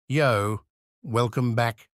Yo, welcome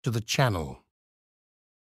back to the channel.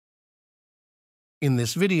 In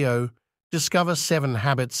this video, discover 7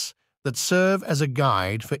 habits that serve as a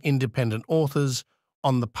guide for independent authors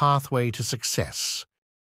on the pathway to success.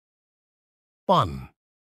 1.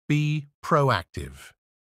 Be proactive.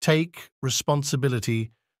 Take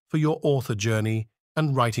responsibility for your author journey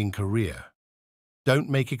and writing career. Don't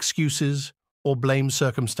make excuses or blame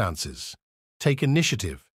circumstances. Take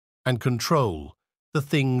initiative and control the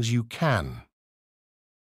things you can.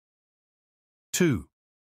 2.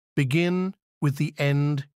 Begin with the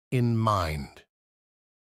end in mind.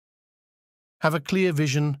 Have a clear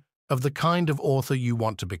vision of the kind of author you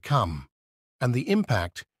want to become and the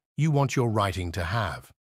impact you want your writing to have.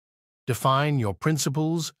 Define your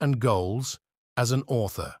principles and goals as an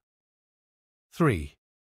author. 3.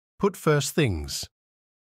 Put first things.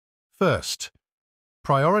 First,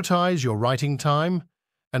 prioritize your writing time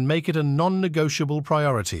and make it a non-negotiable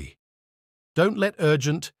priority. Don't let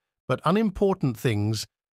urgent but unimportant things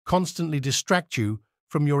constantly distract you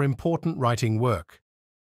from your important writing work.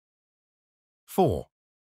 4.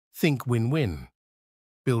 Think win-win.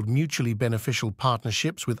 Build mutually beneficial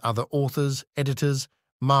partnerships with other authors, editors,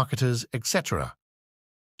 marketers, etc.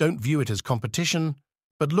 Don't view it as competition,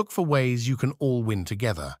 but look for ways you can all win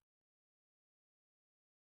together.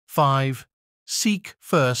 5. Seek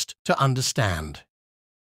first to understand.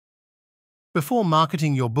 Before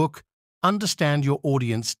marketing your book, understand your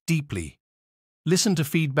audience deeply. Listen to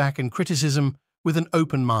feedback and criticism with an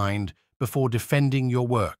open mind before defending your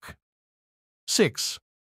work. 6.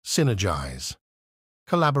 Synergize.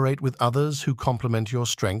 Collaborate with others who complement your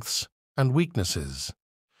strengths and weaknesses.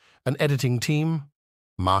 An editing team,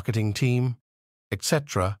 marketing team,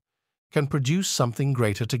 etc. can produce something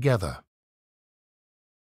greater together.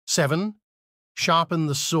 7. Sharpen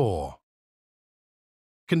the saw.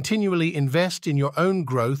 Continually invest in your own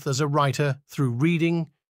growth as a writer through reading,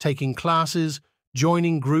 taking classes,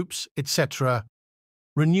 joining groups, etc.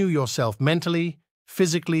 Renew yourself mentally,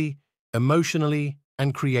 physically, emotionally,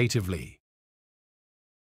 and creatively.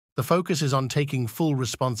 The focus is on taking full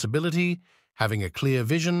responsibility, having a clear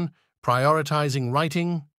vision, prioritizing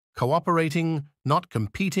writing, cooperating, not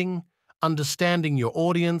competing, understanding your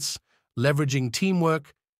audience, leveraging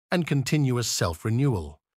teamwork, and continuous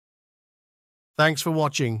self-renewal. Thanks for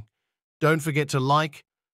watching. Don't forget to like,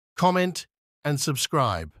 comment, and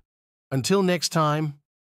subscribe. Until next time,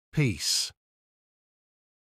 peace.